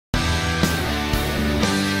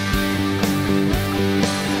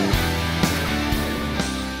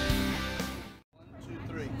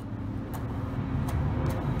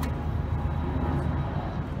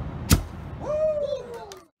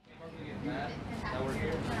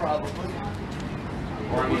Probably.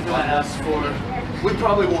 Or we're gonna ask for. We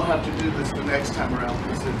probably won't have to do this the next time around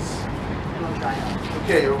because it's.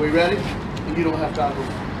 Okay, are we ready? And you don't have goggles.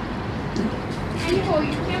 People,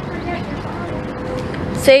 you can't protect your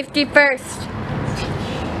body. Safety first.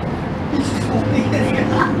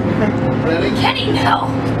 Ready? Kenny, no!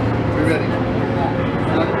 We ready?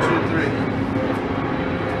 1, 2, 3.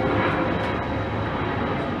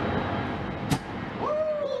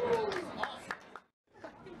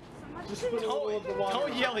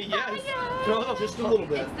 Don't yell yes. No, just a little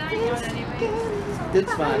bit. It's not yours anyways.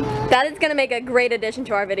 It's fine. That is gonna make a great addition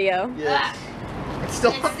to our video. Yes. It's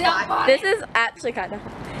still fine. This is actually kind of.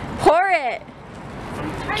 Pour it.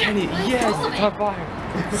 Kenny, yes, it's on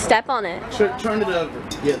fire. Step on it. Turn it over.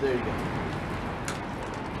 Yeah, there you go.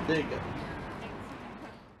 There you go.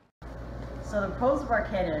 So the pros of our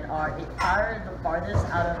cannon are it fired the farthest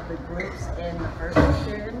out of the groups in the first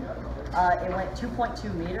period. It went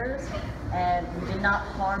 2.2 meters, and we did not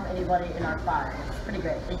harm anybody in our fire. It's pretty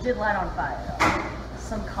great. It did light on fire though.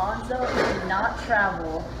 Some cons though, it did not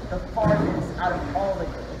travel the farthest out of all the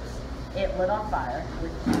groups. It lit on fire,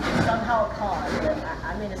 which is somehow a con, but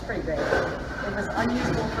I mean it's pretty great. It was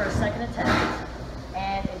unusable for a second attempt,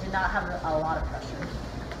 and it did not have a lot of pressure,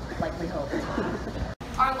 like we hoped.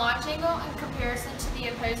 Our launch angle in comparison to the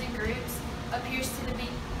opposing groups appears to be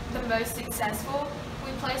the most successful.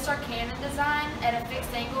 We placed our cannon design at a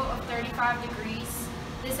fixed angle of 35 degrees.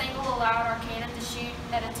 This angle allowed our cannon to shoot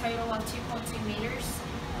at a total of 2.2 meters.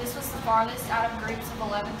 This was the farthest out of groups of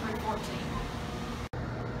 11 through 14.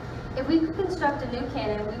 If we could construct a new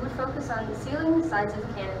cannon, we would focus on sealing the sides of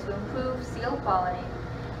the cannon to improve seal quality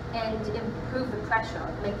and improve the pressure,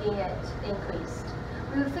 making it increased.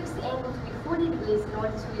 We would fix the angle to be 40 degrees in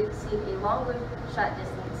order to exceed a longer shot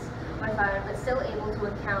distance when fired, but still able to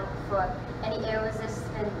account for any air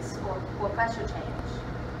resistance or pressure change.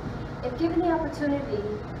 If given the opportunity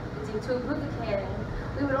to improve the cannon,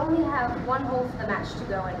 we would only have one hole for the match to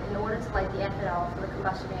go in order to light the ethanol for the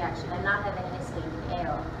combustion reaction and not have any escaping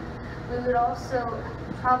air. We would also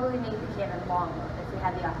probably make the cannon longer if we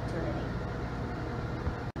had the opportunity.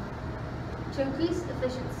 To increase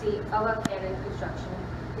efficiency of our cannon construction,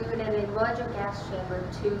 we would add a larger gas chamber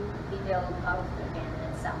to the build of the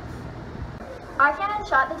cannon itself. Our cannon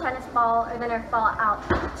shot the tennis ball or the Nerf ball out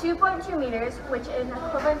 2.2 meters, which in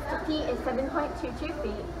equivalent to feet is 7.22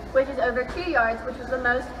 feet, which is over 2 yards, which was the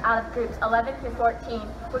most out of groups 11 through 14,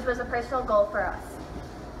 which was a personal goal for us.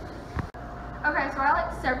 Okay, so I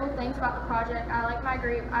like several things about the project. I like my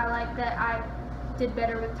group. I like that I did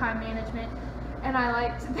better with time management, and I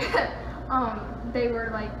liked that they were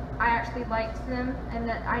like, I actually liked them, and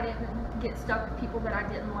that I didn't get stuck with people that I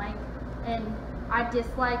didn't like. And I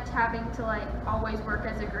disliked having to like always work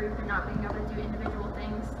as a group and not being able to do individual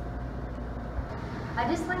things. I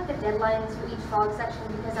disliked the deadlines for each vlog section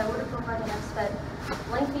because I would have preferred to have spent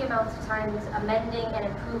lengthy amounts of time amending and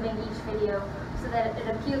improving each video so that it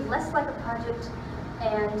appeared less like a project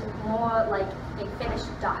and more like a finished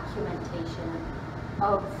documentation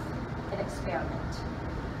of an experiment.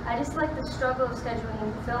 I disliked the struggle of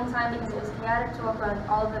scheduling film time because it was chaotic to work on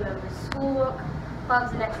all of the members' schoolwork,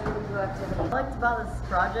 clubs, and extracurricular activities. What I liked about this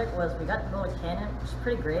project was we got to build a cannon, which is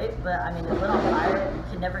pretty great, but I mean, it lit on fire. You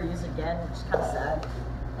can never use it again, which is kind of sad.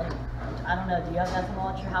 And I don't know, do you have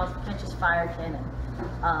ethanol at your house? You can't just fire a cannon.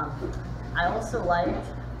 I also liked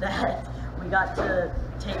that we got to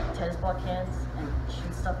take tennis ball cans and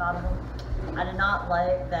shoot stuff out of them. I did not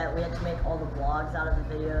like that we had to make all the vlogs out of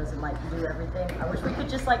the videos and like do everything. I wish we could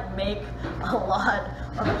just like make a lot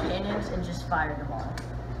of cannons and just fire them all.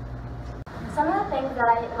 Some of the things that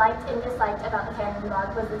I liked and disliked about the cannon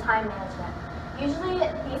vlog was the time management. Usually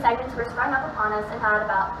these segments were sprung up upon us and had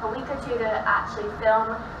about a week or two to actually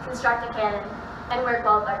film, construct a cannon, and work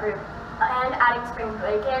well with our group. And adding spring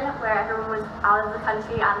break in, where everyone was out of the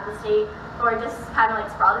country, out of the state, or just kind of like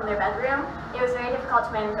sprawled in their bedroom, it was very difficult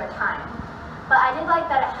to manage our time. But I did like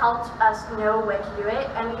that it helped us know when to do it,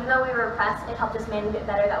 and even though we were pressed, it helped us manage it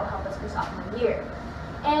better. That will help us for sophomore year.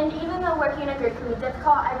 And even though working in a group can be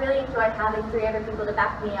difficult, I really enjoyed having 3 other people to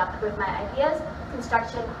back me up with my ideas,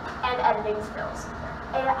 construction, and editing skills.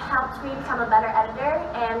 It helped me become a better editor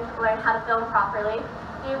and learn how to film properly,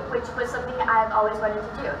 which was something I've always wanted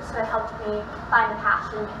to do. So it helped me find a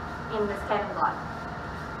passion in this cannon vlog.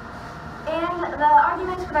 And the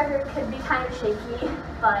arguments with our group could be kind of shaky,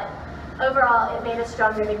 but overall it made us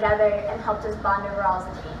stronger together and helped us bond overall as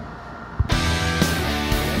a team.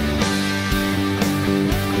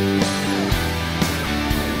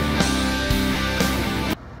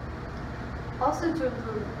 Also, to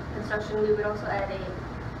improve construction, we would also add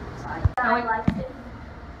a side. I liked it.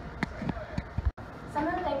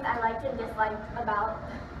 liked and disliked about.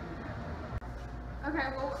 Okay,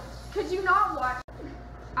 well, could you not watch?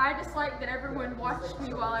 I just like that everyone watched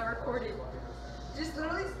me while I recorded. Just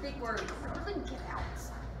literally speak words. Really get out.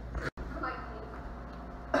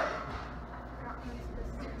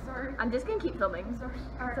 Sorry. I'm just gonna keep filming. Sorry.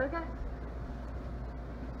 It's okay.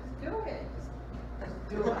 Do it. Just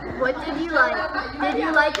do it. What did you like? Did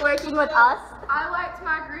you like working with us? I liked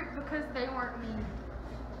my group because they weren't mean.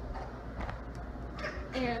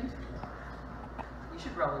 And You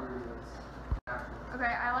should probably redo this. okay,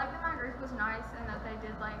 I liked that my group was nice and that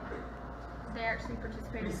they actually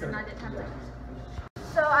participated and I didn't have to.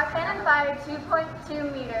 So our cannon fired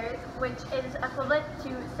 2.2 meters, which is equivalent to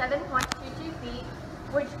 7.22 feet,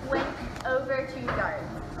 which went over 2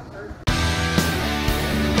 yards.